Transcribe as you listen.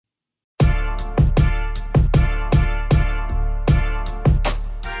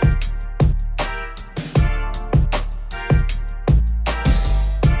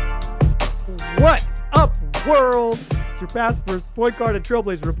your past first point guard and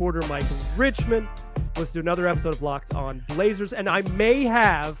Trailblazer reporter, Mike Richmond. Let's do another episode of Locked on Blazers. And I may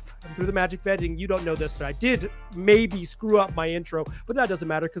have, through the magic betting, you don't know this, but I did maybe screw up my intro, but that doesn't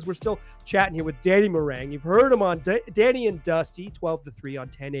matter because we're still chatting here with Danny Morang. You've heard him on Danny and Dusty, 12-3 on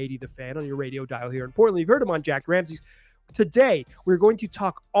 1080 The Fan on your radio dial here in Portland. You've heard him on Jack Ramsey's. Today, we're going to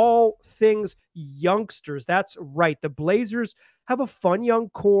talk all things youngsters. That's right. The Blazers have a fun young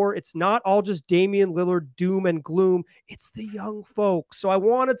core. It's not all just Damian Lillard, doom and gloom. It's the young folks. So I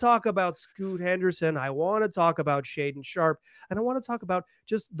want to talk about Scoot Henderson. I want to talk about Shaedon Sharpe. And I want to talk about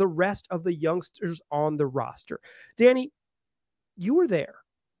just the rest of the youngsters on the roster. Danny, you were there.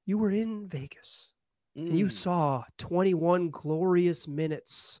 You were in Vegas. And you saw 21 glorious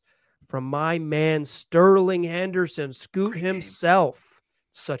minutes from my man, Sterling Henderson, Scoot Great himself. Name.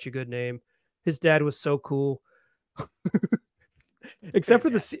 Such a good name. His dad was so cool. Except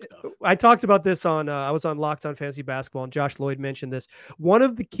for I talked about this on, I was on Locked on Fantasy Basketball, and Josh Lloyd mentioned this. One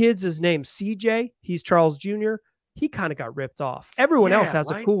of the kids is named CJ. He's Charles Jr. He kind of got ripped off. Everyone else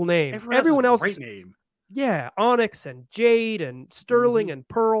has a cool name. Everyone else has a great name. Yeah, Onyx and Jade and Sterling and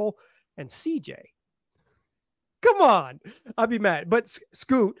Pearl and CJ. Come on. I'd be mad. But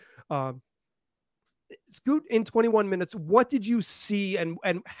Scoot, Scoot, in 21 minutes, what did you see and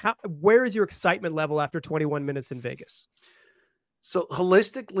how, where is your excitement level after 21 minutes in Vegas? So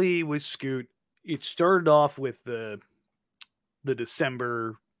holistically with Scoot, it started off with the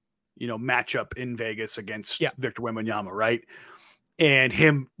December, matchup in Vegas against Victor Wembanyama, right? And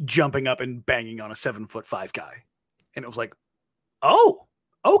him jumping up and banging on a 7'5" guy. And it was like, oh,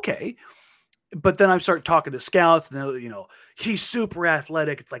 okay. But then I start talking to scouts, and he's super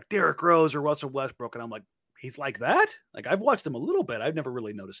athletic. It's like Derrick Rose or Russell Westbrook. And I'm like, he's like that? Like, I've watched him a little bit. I've never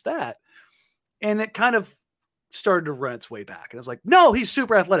really noticed that. And it kind of started to run its way back. And I was like, no, he's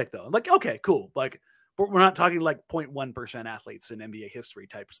super athletic, though. I'm like, okay, cool. Like, we're not talking like 0.1% athletes in NBA history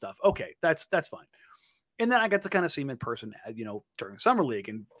type of stuff. Okay, that's fine. And then I got to kind of see him in person, during Summer League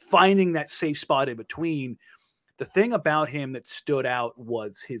and finding that safe spot in between. The thing about him that stood out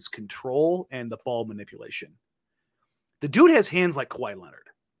was his control and the ball manipulation. The dude has hands like Kawhi Leonard.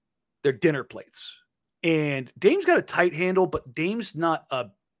 They're dinner plates. And Dame's got a tight handle, but Dame's not a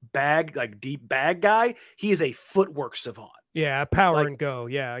deep bag guy. He is a footwork savant. Yeah, power and go.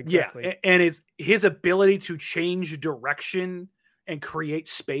 Yeah, exactly. Yeah, and his ability to change direction and create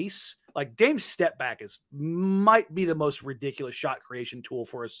space. Like, Dame's step back might be the most ridiculous shot creation tool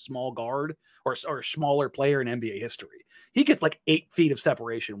for a small guard or a smaller player in NBA history. He gets like 8 feet of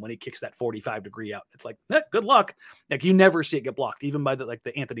separation when he kicks that 45-degree out. It's like, good luck. Like, you never see it get blocked, even by the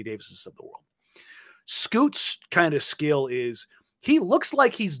Anthony Davises of the world. Scoot's kind of skill is he looks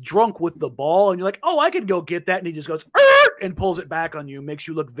like he's drunk with the ball, and you're like, oh, I could go get that. And he just goes and pulls it back on you, makes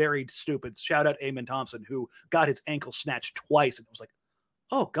you look very stupid. Shout out Amen Thompson, who got his ankle snatched twice. And it was like,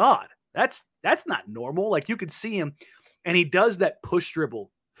 oh God. That's not normal. Like, you could see him, and he does that push dribble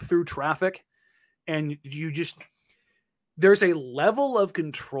through traffic, and there's a level of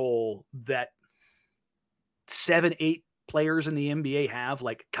control that 7-8 players in the NBA have.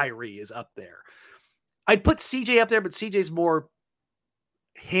 Like, Kyrie is up there. I'd put CJ up there, but CJ's more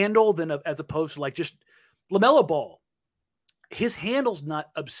handle than as opposed to like just LaMelo Ball. His handle's not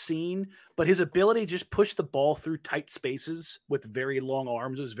obscene, but his ability to just push the ball through tight spaces with very long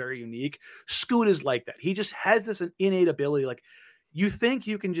arms is very unique. Scoot is like that. He just has this innate ability. Like, you think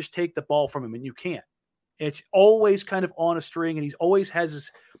you can just take the ball from him, and you can't. It's always kind of on a string, and he's always has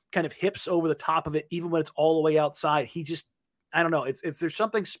his kind of hips over the top of it, even when it's all the way outside. He just, I don't know. There's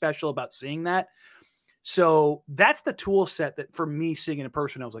something special about seeing that. So that's the tool set that, for me, seeing it in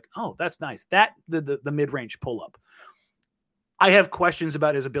person, I was like, oh, that's nice. That the mid-range pull-up. I have questions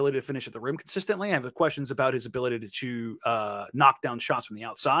about his ability to finish at the rim consistently. I have questions about his ability to knock down shots from the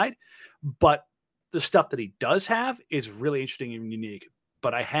outside. But the stuff that he does have is really interesting and unique.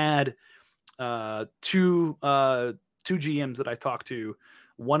 But I had two GMs that I talked to.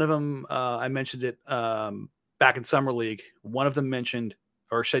 One of them, I mentioned it back in Summer League. One of them mentioned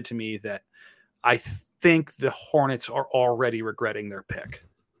or said to me that I think the Hornets are already regretting their pick.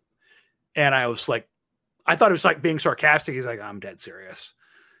 And I was like, I thought it was like being sarcastic. He's like, I'm dead serious.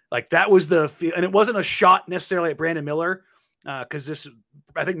 Like, that was and it wasn't a shot necessarily at Brandon Miller. Cause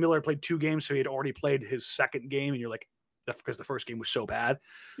I think Miller played 2 games. So he had already played his second game, and you're like, because the first game was so bad.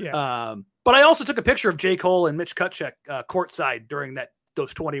 Yeah. But I also took a picture of J. Cole and Mitch Kupchak courtside during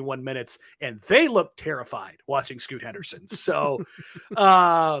those 21 minutes, and they looked terrified watching Scoot Henderson. So,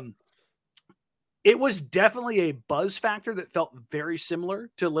 it was definitely a buzz factor that felt very similar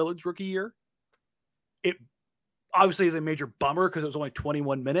to Lillard's rookie year. obviously is a major bummer because it was only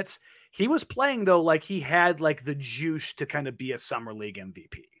 21 minutes. He was playing though like he had like the juice to kind of be a summer league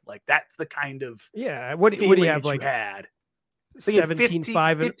MVP. Like that's the kind of What do you have, like, had? 17,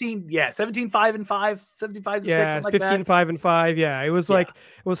 5 and 15, yeah, 17, 5 and 5, 75 yeah, 6, like 15, that. 5 and 5. Yeah, it was like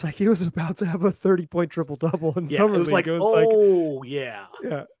he was about to have a 30-point triple double in summer league. It was yeah.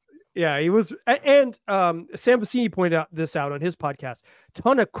 Yeah, he was. And Sam Vecini pointed this out on his podcast.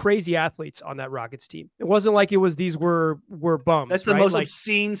 Ton of crazy athletes on that Rockets team. It wasn't like these were bums. That's the most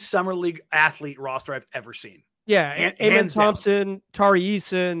obscene summer league athlete roster I've ever seen. Yeah, Amen Thompson, Tari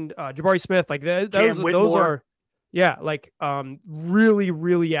Eason, Jabari Smith, like those are, like really,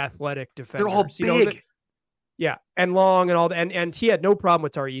 really athletic defenders. They're all big. Yeah, and long and all that. And he had no problem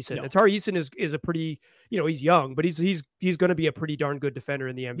with Tari Eason. No. And Tari Eason is a pretty, he's young, but he's going to be a pretty darn good defender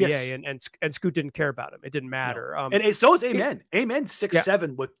in the NBA. Yes. And Scoot didn't care about him. It didn't matter. No. And so is Amen. Amen's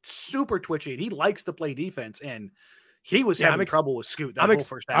 6'7" with super twitchy. He likes to play defense, and he was having trouble with Scoot that whole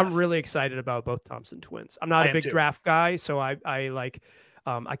first half. I'm really excited about both Thompson twins. I'm not a big draft guy, so I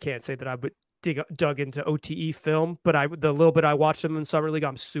can't say that I would dug into OTE film, but the little bit I watched them in summer league,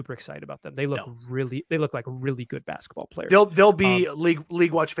 I'm super excited about them. They look like really good basketball players. They'll be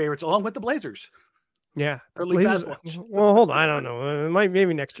league watch favorites along with the Blazers. Yeah, Blazers. Well, hold on, I don't know.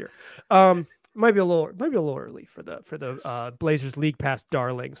 Maybe next year. Might be a little early for the Blazers league pass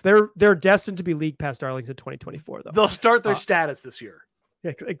darlings. They're destined to be league pass darlings in 2024 though. They'll start their status this year.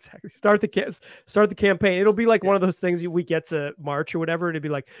 Yeah, exactly. Start the campaign. It'll be like one of those things we get to March or whatever. And it'd be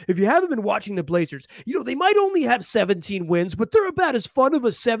like, if you haven't been watching the Blazers, they might only have 17 wins, but they're about as fun of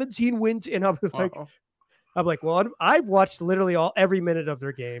a 17 wins. And I'm like, well, I've watched literally every minute of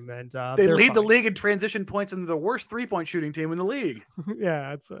their game, and they lead the league in transition points and the worst 3-point shooting team in the league.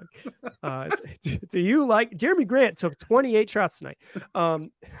 Yeah, it's like, do you like Jeremy Grant took 28 shots tonight?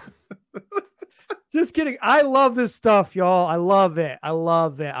 Just kidding. I love this stuff, y'all. I love it.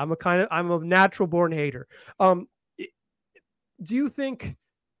 I'm a natural born hater. Do you think,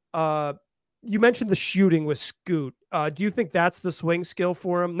 you mentioned the shooting with Scoot. Do you think that's the swing skill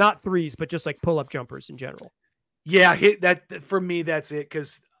for him? Not threes, but just like pull-up jumpers in general. Yeah, that for me, that's it.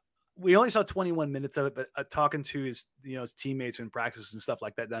 Because we only saw 21 minutes of it, but talking to his teammates in practice and stuff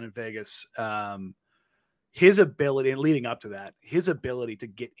like that down in Vegas, his ability, and leading up to that, his ability to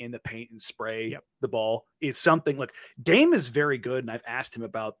get in the paint and spray the ball is something. Like, Dame is very good, and I've asked him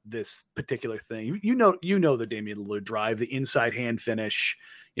about this particular thing. You know the Damian Lillard drive, the inside hand finish,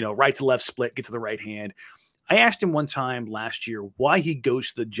 right to left split, get to the right hand. I asked him one time last year why he goes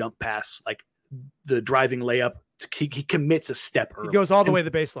to the jump pass, like the driving layup. He commits a step early. He goes all the way to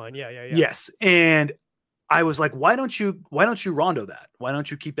the baseline. Yeah. Yes, and I was like, why don't you rondo that? Why don't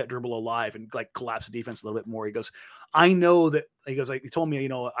you keep that dribble alive and like collapse the defense a little bit more? He goes, I know that. He goes, like, he told me,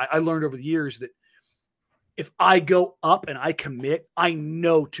 I learned over the years that if I go up and I commit, I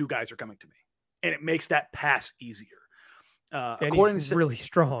know two guys are coming to me, and it makes that pass easier. According he's really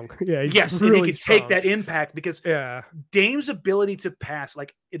strong. Yeah. Yes. Really, and he can take that impact because Dame's ability to pass,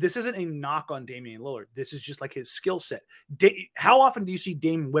 like, this isn't a knock on Damian Lillard. This is just like his skill set. How often do you see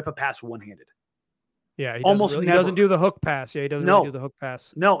Dame whip a pass one-handed? Yeah. He doesn't do the hook pass. Yeah. He doesn't really do the hook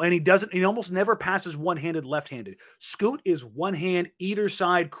pass. No. And he almost never passes one-handed, left-handed. Scoot is one hand, either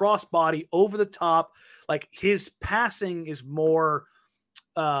side, cross-body, over the top. Like, his passing is more,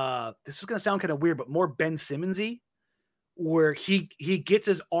 this is going to sound kind of weird, but more Ben Simmons-y, where he gets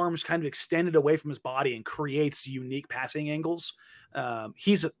his arms kind of extended away from his body and creates unique passing angles.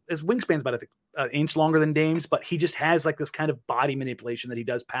 His wingspan's about an inch longer than Dame's, but he just has like this kind of body manipulation that he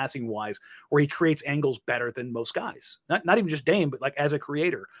does passing wise, where he creates angles better than most guys. Not even just Dame, but like as a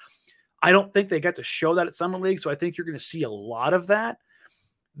creator. I don't think they got to show that at Summer League, so I think you're going to see a lot of that.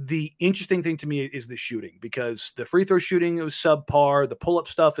 The interesting thing to me is the shooting, because the free throw shooting is subpar, the pull-up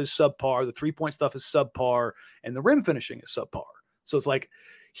stuff is subpar, the three-point stuff is subpar, and the rim finishing is subpar. So it's like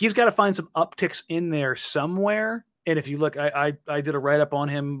he's got to find some upticks in there somewhere. And if you look, I did a write-up on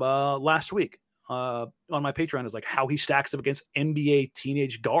him last week on my Patreon, is like how he stacks up against NBA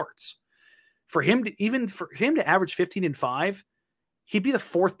teenage guards. For him to average 15 and 5, he'd be the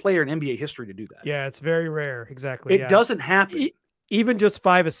fourth player in NBA history to do that. Yeah, it's very rare. Exactly. It doesn't happen. Even just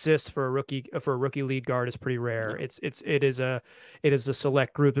 5 assists for a rookie lead guard is pretty rare. It is a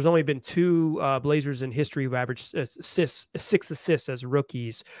select group. There's only been 2 Blazers in history who've averaged 6 assists as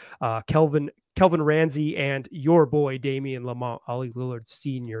rookies. Kelvin Ramsey and your boy Damian Lamont, Ollie Lillard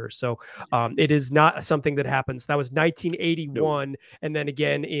Sr. So it is not something that happens. That was 1981, and then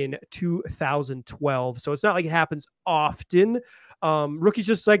again in 2012. So it's not like it happens often. Rookies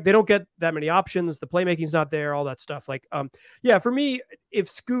just like they don't get that many options. The playmaking's not there, all that stuff. Like, for me, if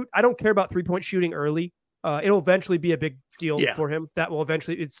Scoot, I don't care about 3-point shooting early. It'll eventually be a big deal Yeah. for him. That will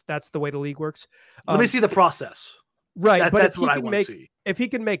eventually, that's the way the league works. Let me see the process. Right. But that's what I want to see. If he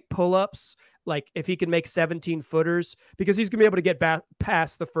can make pull-ups, like if he can make 17 footers, because he's gonna be able to get back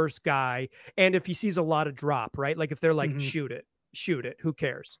past the first guy. And if he sees a lot of drop, right? Like if they're like, shoot it. Who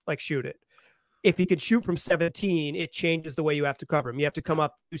cares? Like shoot it. If he can shoot from 17, it changes the way you have to cover him. You have to come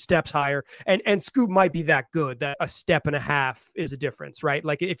up 2 steps higher. And Scoop might be that good that a step and a half is a difference, right?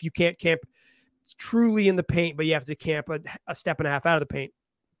 Like if you can't camp truly in the paint, but you have to camp a step and a half out of the paint,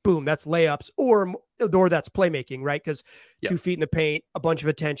 boom, that's layups or that's playmaking, right? Because 2 feet in the paint, a bunch of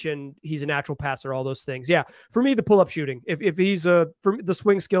attention, he's a natural passer, all those things. Yeah, for me, the pull-up shooting, if he's for the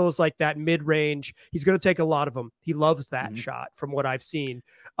swing skills like that mid-range, he's going to take a lot of them. He loves that shot from what I've seen.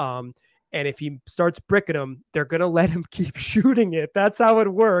 And if he starts bricking them, they're going to let him keep shooting it. That's how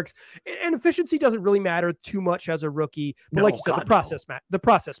it works. And efficiency doesn't really matter too much as a rookie. But like you said, the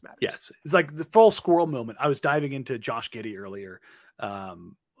process matters. Yes. It's like the full squirrel moment. I was diving into Josh Giddey earlier. A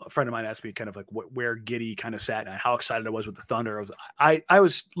friend of mine asked me kind of like where Giddey kind of sat and how excited I was with the Thunder. I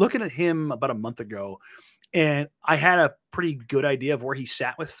was looking at him about a month ago, and I had a pretty good idea of where he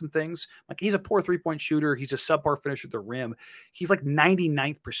sat with some things. Like he's a poor 3-point shooter. He's a subpar finisher at the rim. He's like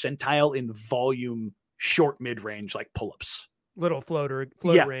 99th percentile in volume, short mid-range, like pull-ups. Little float range.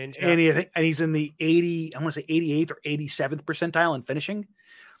 Yeah. And he's in the 80, I want to say 88th or 87th percentile in finishing.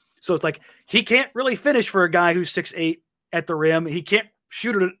 So it's like, he can't really finish for a guy who's 6'8" at the rim. He can't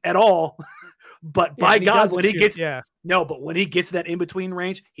shoot it at all. But by God, when he gets but when he gets that in between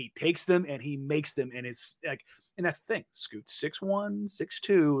range, he takes them and he makes them, and it's like, and that's the thing. Scoot 6'1",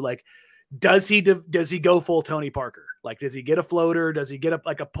 6'2". Like, does he go full Tony Parker? Like, does he get a floater? Does he get up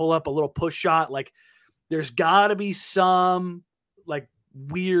like a pull up, a little push shot? Like, there's got to be some like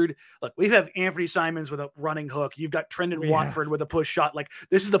weird. Look, we have Anthony Simons with a running hook. You've got Trendon Watford with a push shot. Like,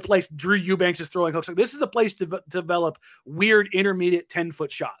 this is the place. Drew Eubanks is throwing hooks. Like, this is the place to develop weird intermediate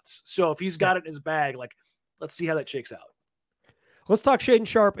 10-foot shots. So if he's got it in his bag, like, let's see how that shakes out. Let's talk Shaedon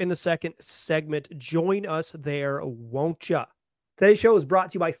Sharpe in the second segment. Join us there, won't ya? Today's show is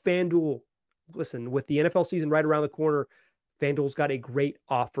brought to you by FanDuel. Listen, with the NFL season right around the corner, FanDuel's got a great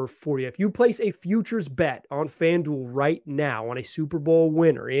offer for you. If you place a futures bet on FanDuel right now on a Super Bowl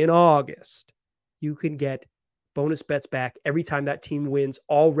winner in August, you can get bonus bets back every time that team wins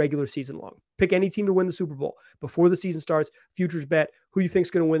all regular season long. Pick any team to win the Super Bowl. Before the season starts, futures bet who you think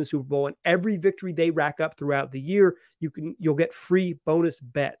is going to win the Super Bowl, and every victory they rack up throughout the year, you'll get free bonus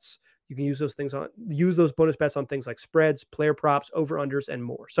bets. You can use those bonus bets on things like spreads, player props, over-unders, and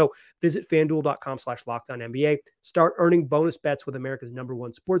more. So visit FanDuel.com/LockedOnNBA. Start earning bonus bets with America's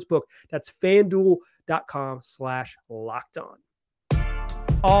 #1 sportsbook. That's FanDuel.com/LockedOn.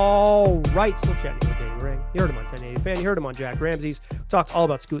 All right, still chatting with Danny Ring. You heard him on 1080 Fan. You heard him on Jack Ramsey's. Talked all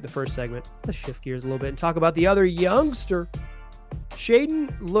about Scoot in the first segment. Let's shift gears a little bit and talk about the other youngster.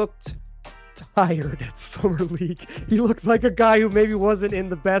 Shaedon looked tired at Summer League. He looks like a guy who maybe wasn't in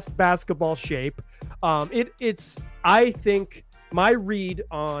the best basketball shape. I think my read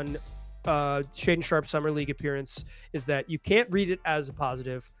on Shaedon Sharpe's Summer League appearance is that you can't read it as a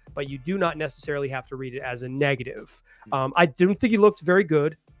positive, but you do not necessarily have to read it as a negative. I didn't think he looked very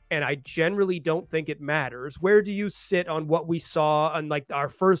good, and I generally don't think it matters. Where do you sit on what we saw on like our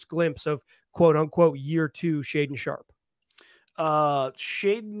first glimpse of quote unquote year 2 Shaedon Sharpe?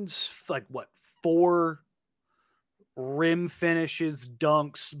 Shaedon's like 4 rim finishes,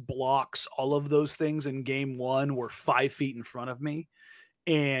 dunks, blocks, all of those things in game 1 were 5 feet in front of me.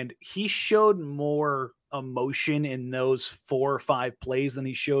 And he showed more emotion in those 4 or 5 plays than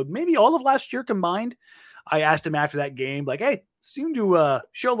he showed maybe all of last year combined. I asked him after that game, like, hey, seemed to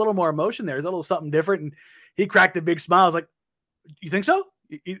show a little more emotion there. Is a little something different? And he cracked a big smile. I was like, you think so?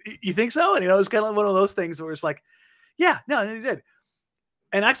 You think so? And, it was kind of one of those things where it's like, yeah, no, he did.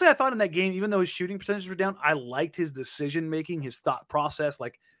 And actually, I thought in that game, even though his shooting percentages were down, I liked his decision-making, his thought process.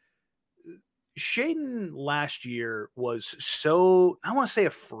 Like, Shaedon last year was so, I don't want to say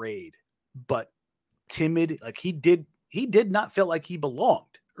afraid, but timid. Like, he did not feel like he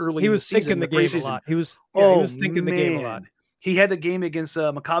belonged early in the season. He was thinking the game a lot. He was thinking the game a lot. He had the game against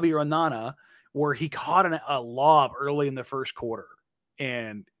Maccabi Ranana where he caught a lob early in the first quarter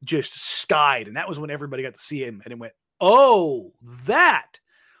and just skied. And that was when everybody got to see him, and it went, oh, that.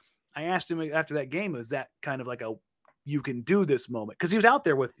 I asked him after that game, was that kind of like a you can do this moment? Because he was out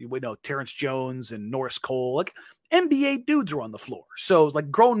there with, Terrence Jones and Norris Cole. Like, NBA dudes were on the floor. So it was like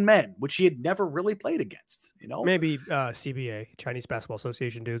grown men, which he had never really played against, Maybe CBA, Chinese Basketball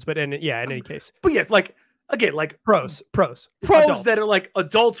Association dudes. But in any case. But yes, like, again, like pros adults that are like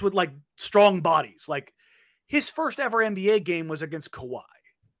adults with like strong bodies. Like, his first ever NBA game was against Kawhi.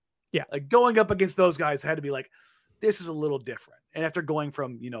 Yeah. Like going up against those guys had to be like, this is a little different. And after going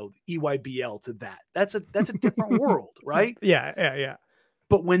from, EYBL to that's a different world, right? Yeah.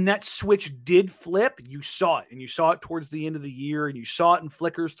 But when that switch did flip, you saw it, and you saw it towards the end of the year, and you saw it in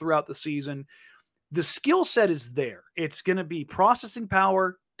flickers throughout the season. The skill set is there. It's going to be processing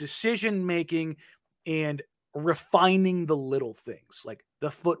power, decision making, and refining the little things like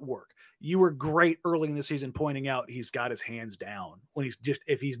the footwork. You were great early in the season pointing out he's got his hands down when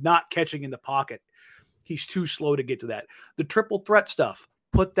if he's not catching in the pocket, he's too slow to get to that. The triple threat stuff,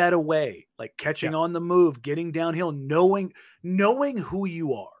 put that away, like catching on the move, getting downhill, knowing who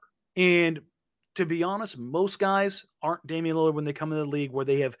you are. And to be honest, most guys aren't Damian Lillard when they come into the league, where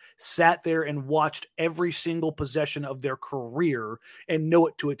they have sat there and watched every single possession of their career and know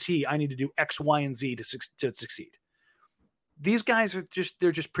it to a T. I need to do X, Y, and Z to succeed. These guys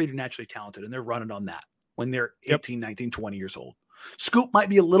they're just preternaturally talented, and they're running on that when they're 18, 19, 20 years old. Scoop might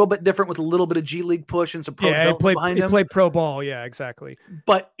be a little bit different with a little bit of G League push and some pro development behind him. He played pro ball. Yeah, exactly.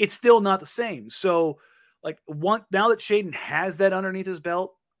 But it's still not the same. So now that Shaedon has that underneath his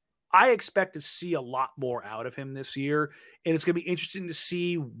belt, I expect to see a lot more out of him this year. And it's going to be interesting to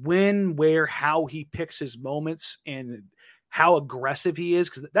see when, where, how he picks his moments and how aggressive he is.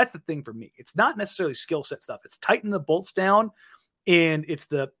 Because that's the thing for me. It's not necessarily skill set stuff. It's tighten the bolts down, and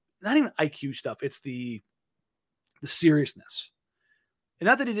it's not even IQ stuff. It's the seriousness. And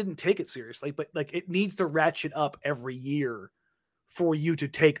not that he didn't take it seriously, but it needs to ratchet up every year for you to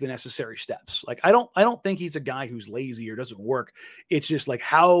take the necessary steps. I don't think he's a guy who's lazy or doesn't work. It's just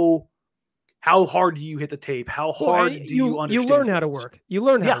how hard do you hit the tape? How hard do you understand? You learn how to work. You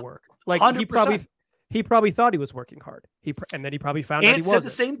learn how to work. 100%. He probably thought he was working hard. And then he probably found out he wasn't. And said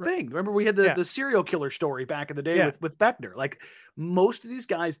the same thing. Remember, we had the serial killer story back in the day with Beckner. Most of these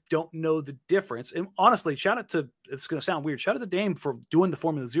guys don't know the difference. And honestly, it's going to sound weird. Shout out to Dame for doing the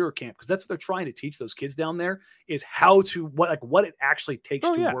Formula Zero camp, because that's what they're trying to teach those kids down there, is how to what it actually takes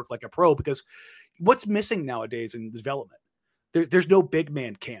to work like a pro. Because what's missing nowadays in development, there's no big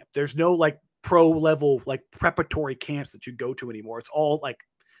man camp. There's no pro level preparatory camps that you go to anymore. It's all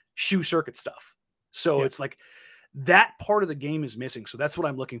shoe circuit stuff. So it's that part of the game is missing. So that's what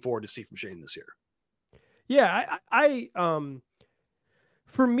I'm looking forward to see from Shaedon this year. Yeah,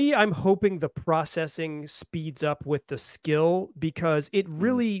 for me, I'm hoping the processing speeds up with the skill, because it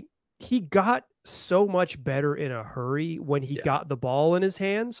really, he got so much better in a hurry when he got the ball in his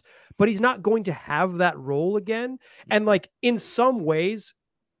hands, but he's not going to have that role again. And in some ways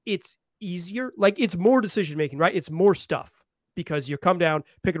it's easier. It's more decision-making, right? It's more stuff, because you come down,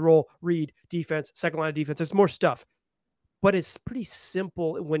 pick and roll, read, defense, second line of defense. It's more stuff, but it's pretty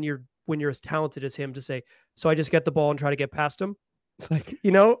simple when you're as talented as him to say, so I just get the ball and try to get past him. It's and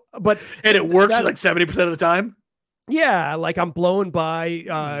it works 70% of the time. Yeah. I'm blown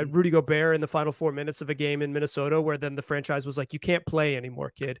by Rudy Gobert in the final 4 minutes of a game in Minnesota, where then the franchise was like, you can't play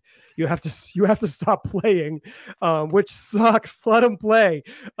anymore, kid. You have to stop playing, which sucks. Let him play.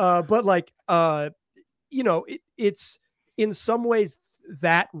 It's in some ways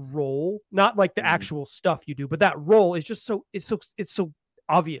that role, not the actual stuff you do, but that role is just it's so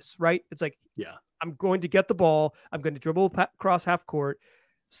obvious, right? It's I'm going to get the ball. I'm going to dribble across half court.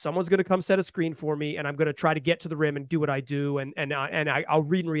 Someone's going to come set a screen for me, and I'm going to try to get to the rim and do what I do. And I'll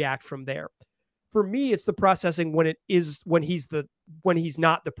read and react from there. For me, it's the processing when he's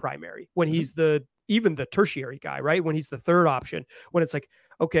not the primary, when he's even the tertiary guy, right? When he's the third option, when it's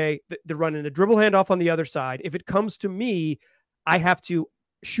okay, they're running a dribble handoff on the other side. If it comes to me, I have to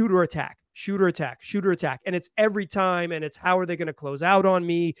shoot or attack. And it's every time. And it's how are they going to close out on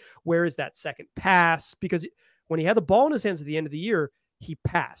me? Where is that second pass? Because when he had the ball in his hands at the end of the year, he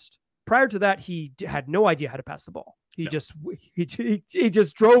passed. Prior to that, he had no idea how to pass the ball. He just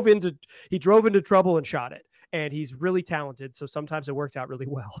drove into trouble and shot it. And he's really talented. So sometimes it works out really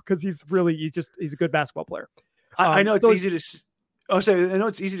well, because he's a good basketball player. I know it's easy to. I know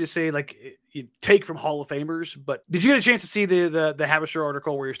it's easy to say you take from Hall of Famers, but did you get a chance to see the Habisher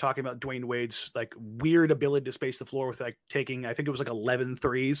article where he was talking about Dwayne Wade's weird ability to space the floor with taking, I think it was 11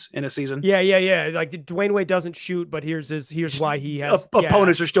 threes in a season? Yeah. Dwayne Wade doesn't shoot, but here's why he has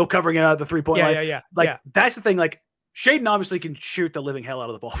opponents are still covering it out of the 3-point line. Yeah. That's the thing. Shaedon obviously can shoot the living hell out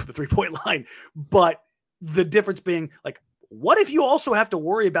of the ball for the 3-point line, but the difference being what if you also have to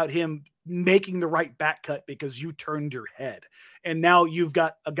worry about him making the right back cut because you turned your head, and now you've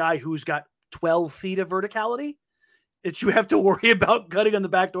got a guy who's got 12 feet of verticality that you have to worry about cutting on the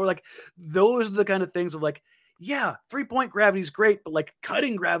back door? Those are the kind of things of 3-point gravity is great, but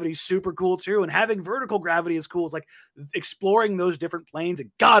cutting gravity is super cool too, and having vertical gravity is cool. It's exploring those different planes.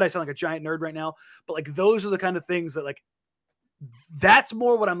 And God, I sound like a giant nerd right now, but those are the kind of things that that's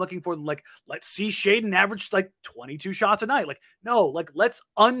more what I'm looking for than like, let's see Shaedon average like 22 shots a night. Like, no, like let's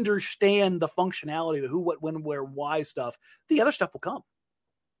understand the functionality, the who, what, when, where, why stuff. The other stuff will come.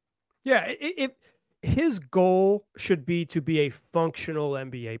 Yeah. If his goal should be to be a functional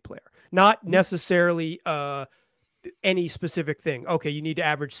NBA player, not necessarily any specific thing. Okay, you need to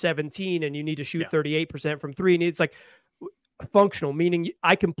average 17 and you need to shoot 38% from three. And it's like functional, meaning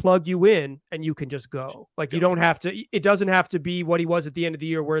I can plug you in and you can just go. Like you don't have to, it doesn't have to be what he was at the end of the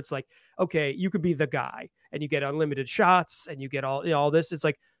year where it's like, okay, you could be the guy and you get unlimited shots and you get all this. It's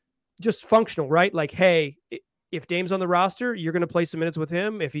like just functional, right? Like, hey, if Dame's on the roster, you're going to play some minutes with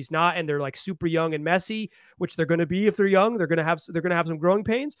him. If he's not, and they're like super young and messy, which they're going to be, if they're young, they're going to have some growing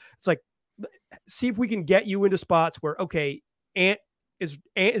pains. It's like, see if we can get you into spots where, okay, Ant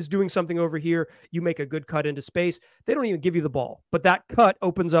is doing something over here. You make a good cut into space. They don't even give you the ball, but that cut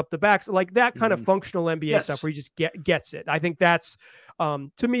opens up the backs, like that kind of functional NBA stuff where he just gets it. I think that's,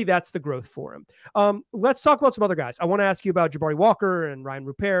 to me, that's the growth for him. Let's talk about some other guys. I want to ask you about Jabari Walker and Ryan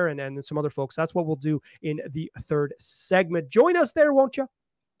Rupert and some other folks. That's what we'll do in the third segment. Join us there, won't you?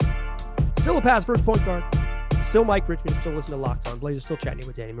 Still a pass first point guard. Still Mike Richmond. Still listening to Locked On Blazers. Still chatting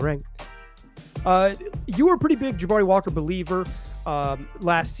with Danny Marang. You were a pretty big Jabari Walker believer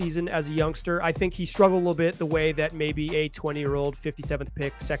last season as a youngster. I think he struggled a little bit the way that maybe a 20-year-old 57th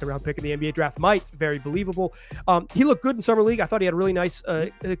pick, second round pick in the NBA draft might. Very believable. He looked good in Summer League. I thought he had a really nice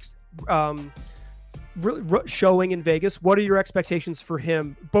showing in Vegas. What are your expectations for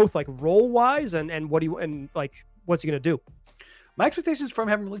him, both like role wise and what's he going to do? My expectations from him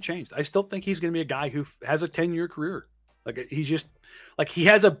haven't really changed. I still think he's going to be a guy who has a 10-year career. Like he's just like, he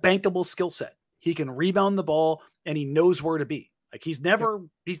has a bankable skill set. He can rebound the ball and he knows where to be. Like he's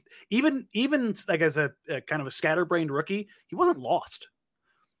even like as a kind of a scatterbrained rookie, he wasn't lost.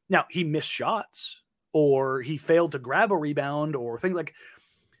 Now he missed shots or he failed to grab a rebound or things like,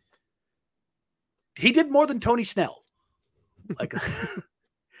 he did more than Tony Snell, like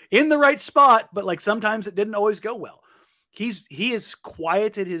in the right spot, but like sometimes it didn't always go well. He has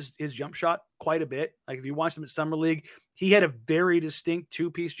quieted his jump shot quite a bit. Like if you watched him at Summer League, he had a very distinct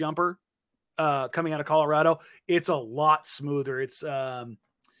 2-piece jumper coming out of Colorado. It's a lot smoother. It's not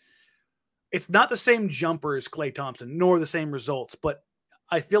the same jumper as Klay Thompson, nor the same results, but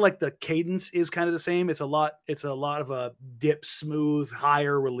I feel like the cadence is kind of the same. It's a lot of a dip, smooth,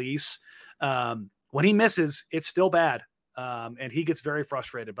 higher release. When he misses, it's still bad. And he gets very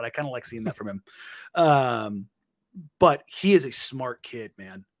frustrated, but I kind of like seeing that from him. But he is a smart kid,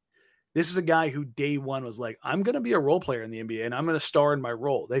 man. This is a guy who day one was like, I'm going to be a role player in the NBA and I'm going to star in my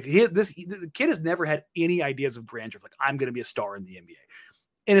role. Like the kid has never had any ideas of grandeur. Like I'm going to be a star in the NBA.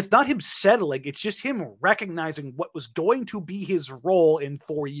 And it's not him settling. It's just him recognizing what was going to be his role in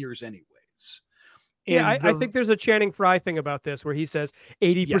 4 years anyways. And I think there's a Channing Frye thing about this where he says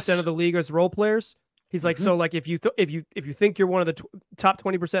 80% of the league is role players. He's like, so like if you think you're one of the top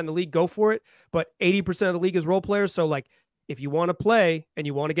 20% in the league, go for it. But 80% of the league is role players. So like, if you want to play and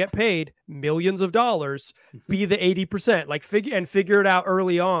you want to get paid millions of dollars, be the 80%. Like figure it out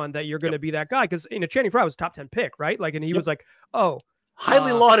early on that you're going to be that guy. Because Channing Frye was a top 10 pick, right? Like, and he was like, oh,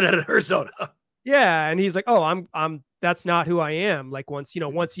 highly lauded at Arizona. Yeah, and he's like, oh, I'm that's not who I am. Like once he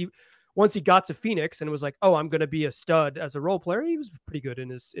got to Phoenix and was like, oh, I'm going to be a stud as a role player. He was pretty good in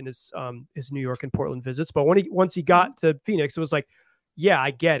his New York and Portland visits. But once he got to Phoenix, it was like, yeah,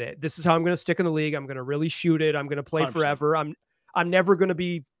 I get it. This is how I'm going to stick in the league. I'm going to really shoot it. I'm going to play 100%. Forever. I'm never going to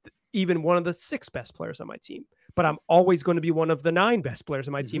be even one of the 6 best players on my team, but I'm always going to be one of the 9 best players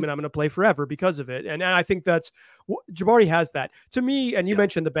on my team, and I'm going to play forever because of it. And I think that's Jabari has that to me. And you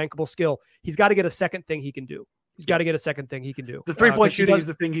mentioned the bankable skill. He's got to get a second thing he can do. He's got to get a second thing he can do. The 3-point shooting is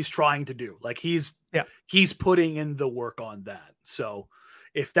the thing he's trying to do. Like he's putting in the work on that. So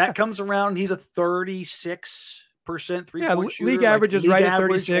if that comes around, he's a 36% 3-point shooter. League average is right at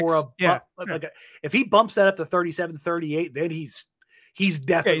 36. If he bumps that up to 37, 38, then he's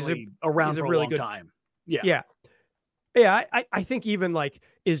definitely around for a really long time. Yeah. I think even like,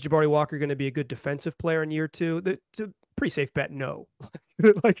 is Jabari Walker going to be a good defensive player in year 2? It's a pretty safe bet. No.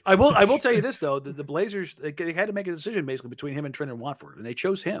 Like I will tell you this though, the Blazers, they had to make a decision basically between him and Trendon Watford, and they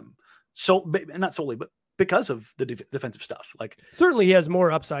chose him. So not solely, but because of the defensive stuff. Like certainly he has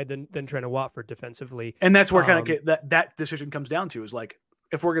more upside than Trendon Watford defensively. And that's where kind of that decision comes down to, is like,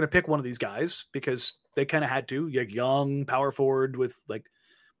 if we're going to pick one of these guys, because they kind of had to, like young power forward with like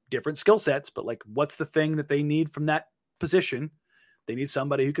different skill sets, but like, what's the thing that they need from that position? They need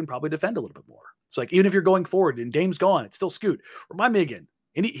somebody who can probably defend a little bit more. It's like, even if you're going forward and Dame's gone, it's still Scoot. Remind me again,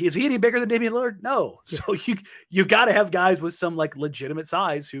 is he any bigger than Damian Lillard? No. So you got to have guys with some like legitimate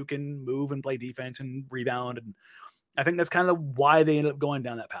size who can move and play defense and rebound. I think that's kind of why they ended up going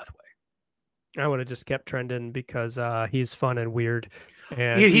down that pathway. I would have just kept Trendon because he's fun and weird,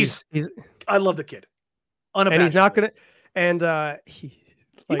 and he's I love the kid, and he's not gonna, and he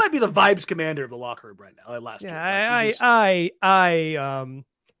might be the vibes commander of the locker room right now. Last year,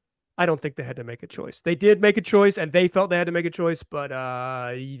 I don't think they had to make a choice. They did make a choice, and they felt they had to make a choice. But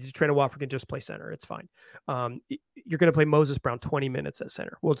Trendon Watford can just play center. It's fine. You're going to play Moses Brown 20 minutes at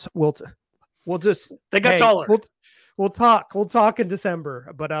center. We'll just they got taller. We'll talk in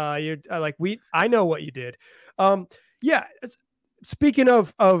December. But I know what you did. Yeah. Speaking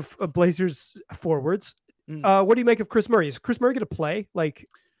of Blazers forwards, what do you make of Chris Murray? Is Chris Murray going to play? Like,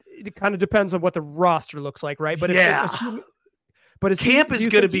 it kind of depends on what the roster looks like, right? But yeah. But camp is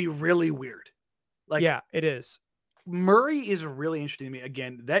going to be really weird. Like, yeah, it is. Murray is really interesting to me.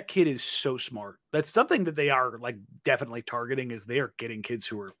 Again, that kid is so smart. That's something that they are like definitely targeting, is they are getting kids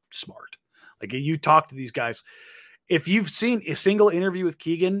who are smart. Like, you talk to these guys. If you've seen a single interview with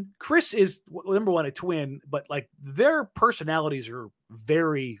Keegan, Chris is, number one, a twin, but like their personalities are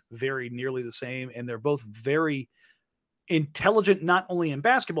very, very nearly the same. And they're both very intelligent, not only in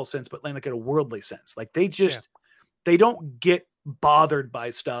basketball sense, but like in a worldly sense. Like they don't get bothered by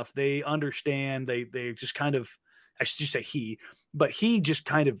stuff. They understand. They just kind of, I should just say he just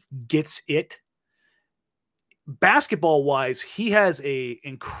kind of gets it. Basketball wise, he has a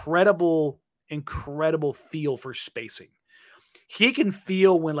incredible feel for spacing. He can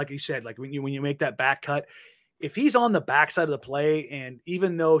feel when, like you said, like when you make that back cut, if he's on the backside of the play, and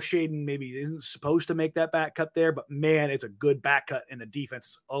even though Shaedon maybe isn't supposed to make that back cut there, but man, it's a good back cut, and the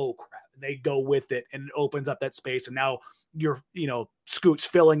defense, oh crap, and they go with it, and it opens up that space, and now you're, Scoot's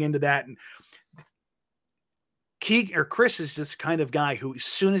filling into that, and Chris is this kind of guy who, as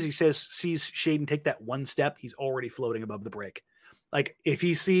soon as he sees Shaedon take that one step, he's already floating above the break. Like, if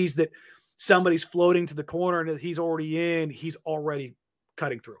he sees that somebody's floating to the corner and that he's already in, he's already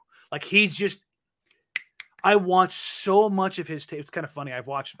cutting through. Like, I watched so much of his tape. It's kind of funny. I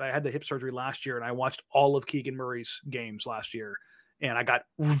had the hip surgery last year, and I watched all of Keegan Murray's games last year, and I got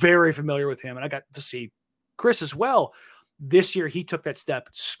very familiar with him, and I got to see Chris as well. This year, he took that step,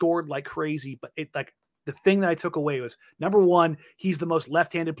 scored like crazy, but the thing that I took away was, number one, he's the most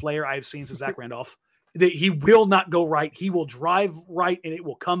left-handed player I've seen since Zach Randolph. He will not go right. He will drive right, and it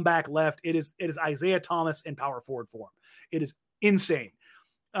will come back left. It is Isaiah Thomas in power forward form. It is insane.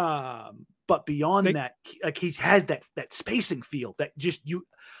 But beyond that, like, he has that spacing feel that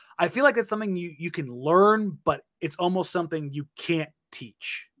I feel like that's something you can learn, but it's almost something you can't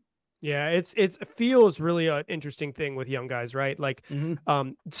teach. Yeah, it's feel is really an interesting thing with young guys, right? Like,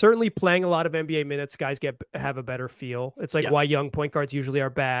 certainly playing a lot of NBA minutes, guys have a better feel. It's like why young point guards usually are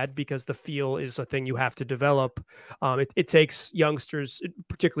bad, because the feel is a thing you have to develop. It takes youngsters,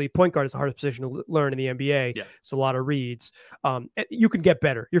 particularly point guard is a hard position to learn in the NBA. Yeah. It's a lot of reads. You can get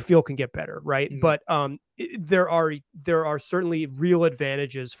better. Your feel can get better, right? But there are certainly real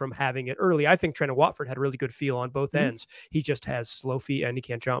advantages from having it early. I think Trendon Watford had a really good feel on both ends. He just has slow feet and he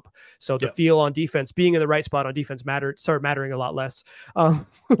can't jump. So the feel on defense, being in the right spot on defense started mattering a lot less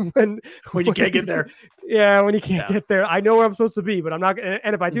when you can't get there. Yeah, when you can't get there. I know where I'm supposed to be, but I'm not.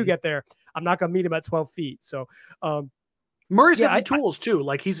 And if I do get there, I'm not going to meet him at 12 feet. So Murray's got some tools too.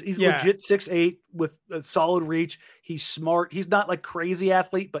 Like, he's legit 6'8" with a solid reach. He's smart. He's not like crazy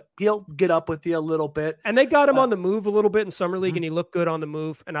athlete, but he'll get up with you a little bit. And they got him on the move a little bit in summer league, and he looked good on the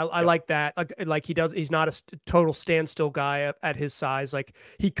move. And I like that. Like he does. He's not a total standstill guy at his size. Like,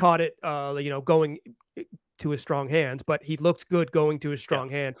 he caught it, going to his strong hands, but he looked good going to his strong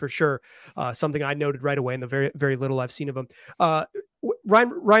hand for sure. Something I noted right away in the very, very little I've seen of him.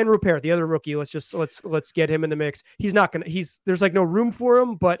 Ryan Rupert, the other rookie. Let's get him in the mix. He's not gonna. There's like no room for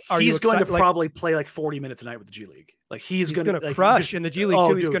him. But he's going to probably play like 40 minutes a night with the G League. Like, he's going to crush in the G League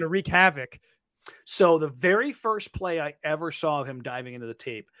too. He's going to wreak havoc. So the very first play I ever saw of him diving into the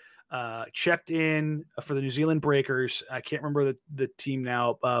tape, checked in for the New Zealand Breakers. I can't remember the team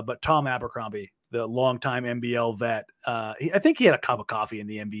now, but Tom Abercrombie, the longtime NBL vet. I think he had a cup of coffee in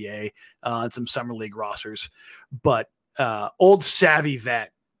the NBA and some summer league rosters, but old savvy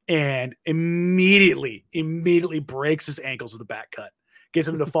vet, and immediately breaks his ankles with a back cut, gets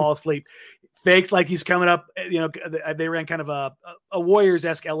him to fall asleep, fakes like he's coming up. They ran kind of a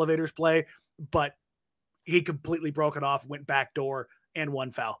Warriors-esque elevators play, but he completely broke it off, went back door, and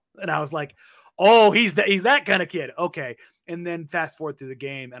one foul. And I was like, oh, he's that kind of kid. Okay. And then fast forward through the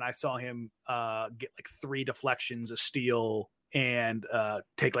game, and I saw him get like 3 deflections, a steal, and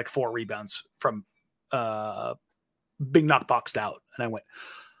take like 4 rebounds from being knocked boxed out. And I went,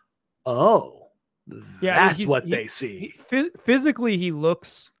 oh, that's what they see. Physically, he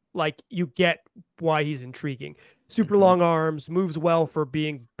looks like you get why he's intriguing. Super long arms, moves well for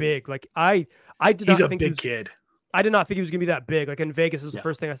being big. Like I did not think big kid. I did not think he was going to be that big. Like in Vegas is the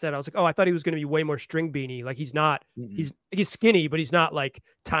first thing I said. I was like, oh, I thought he was going to be way more string beanie. Like he's not. He's skinny, but he's not like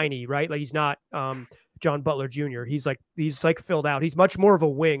tiny, right? Like he's not John Butler Jr. He's like filled out. He's much more of a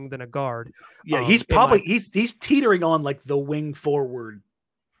wing than a guard. Yeah, he's probably he's teetering on like the wing forward.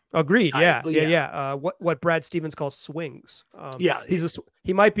 Agreed. Yeah. What Brad Stevens calls swings.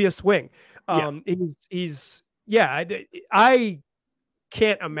 He might be a swing. I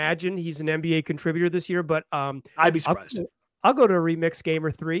can't imagine he's an NBA contributor this year, but I'd be surprised. I'll go to a remix game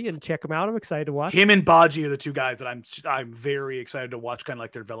or 3 and check him out. I'm excited to watch him and Baji are the two guys that I'm very excited to watch, kind of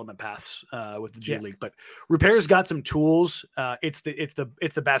like their development paths with the G League. But Rupert's got some tools. It's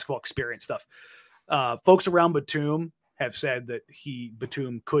the basketball experience stuff. Folks around Batum have said that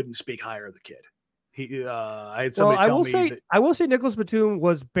Batum couldn't speak higher of the kid. I had somebody tell me I will say Nicholas Batum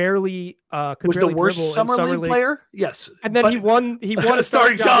was barely was the worst summer league player. Yes, and then he won a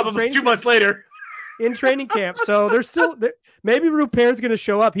starting job 2 months later in training camp. So there's still maybe Rupert's going to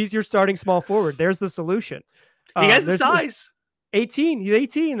show up. He's your starting small forward. There's the solution. He has the size. 18. He's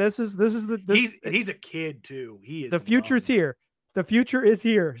 18. He's a kid too. He is. The future's here. The future is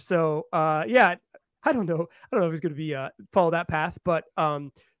here. So I don't know if he's going to be follow that path, but I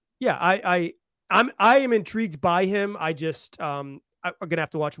am intrigued by him. I just I'm gonna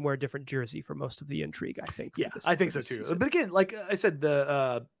have to watch him wear a different jersey for most of the intrigue, I think. I think so too. Season. But again, like I said,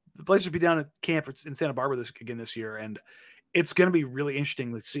 the Blazers will be down at camp in Santa Barbara this year, and it's gonna be really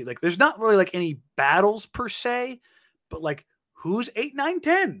interesting to see. Like, there's not really like any battles per se, but like who's 8, 9,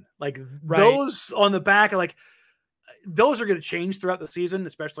 10? Like those on the back are like those are gonna change throughout the season,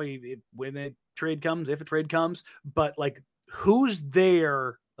 especially when if a trade comes. But like who's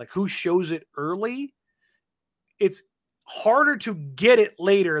there? Like who shows it early, it's harder to get it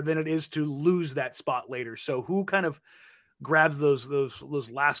later than it is to lose that spot later. So who kind of grabs those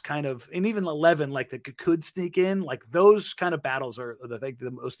last kind of, and even 11, like that could sneak in, like those kind of battles are I think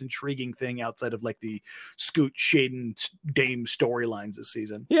the most intriguing thing outside of like the Scoot, Shaedon, Dame storylines this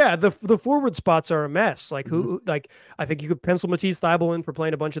season. Yeah, the forward spots are a mess. Like who, like I think you could pencil Matisse Thybulle in for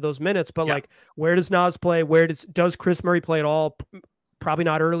playing a bunch of those minutes, but like where does Nas play? Where does Chris Murray play at all? Probably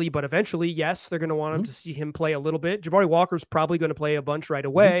not early, but eventually, yes, they're going to want him to see him play a little bit. Jabari Walker's probably going to play a bunch right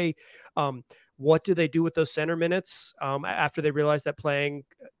away. What do they do with those center minutes after they realize that playing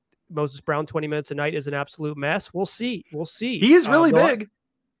Moses Brown 20 minutes a night is an absolute mess? We'll see. He is really big.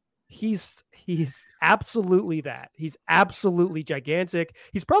 He's absolutely that. He's absolutely gigantic.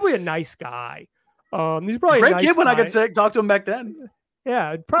 He's probably a nice guy. He's probably great kid when I could talk to him back then.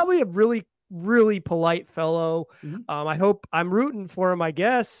 Yeah, probably a really polite fellow. I'm rooting for him, I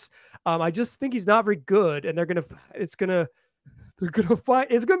guess. I just think he's not very good, and it's gonna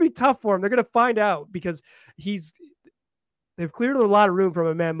be tough for him. They're gonna find out because they've cleared a lot of room from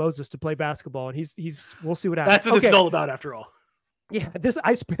a man Moses to play basketball, and we'll see what happens. That's what this is all about after all. Yeah,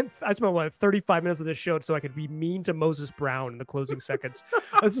 I spent 35 minutes of this show so I could be mean to Moses Brown in the closing seconds.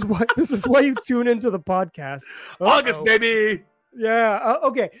 This is why you tune into the podcast. August, baby. Yeah.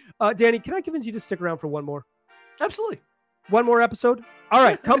 Okay. Danny, can I convince you to stick around for one more? Absolutely. One more episode? All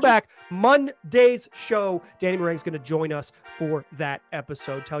right. Come back. Monday's show. Danny Morang's going to join us for that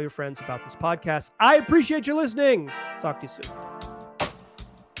episode. Tell your friends about this podcast. I appreciate you listening. Talk to you soon.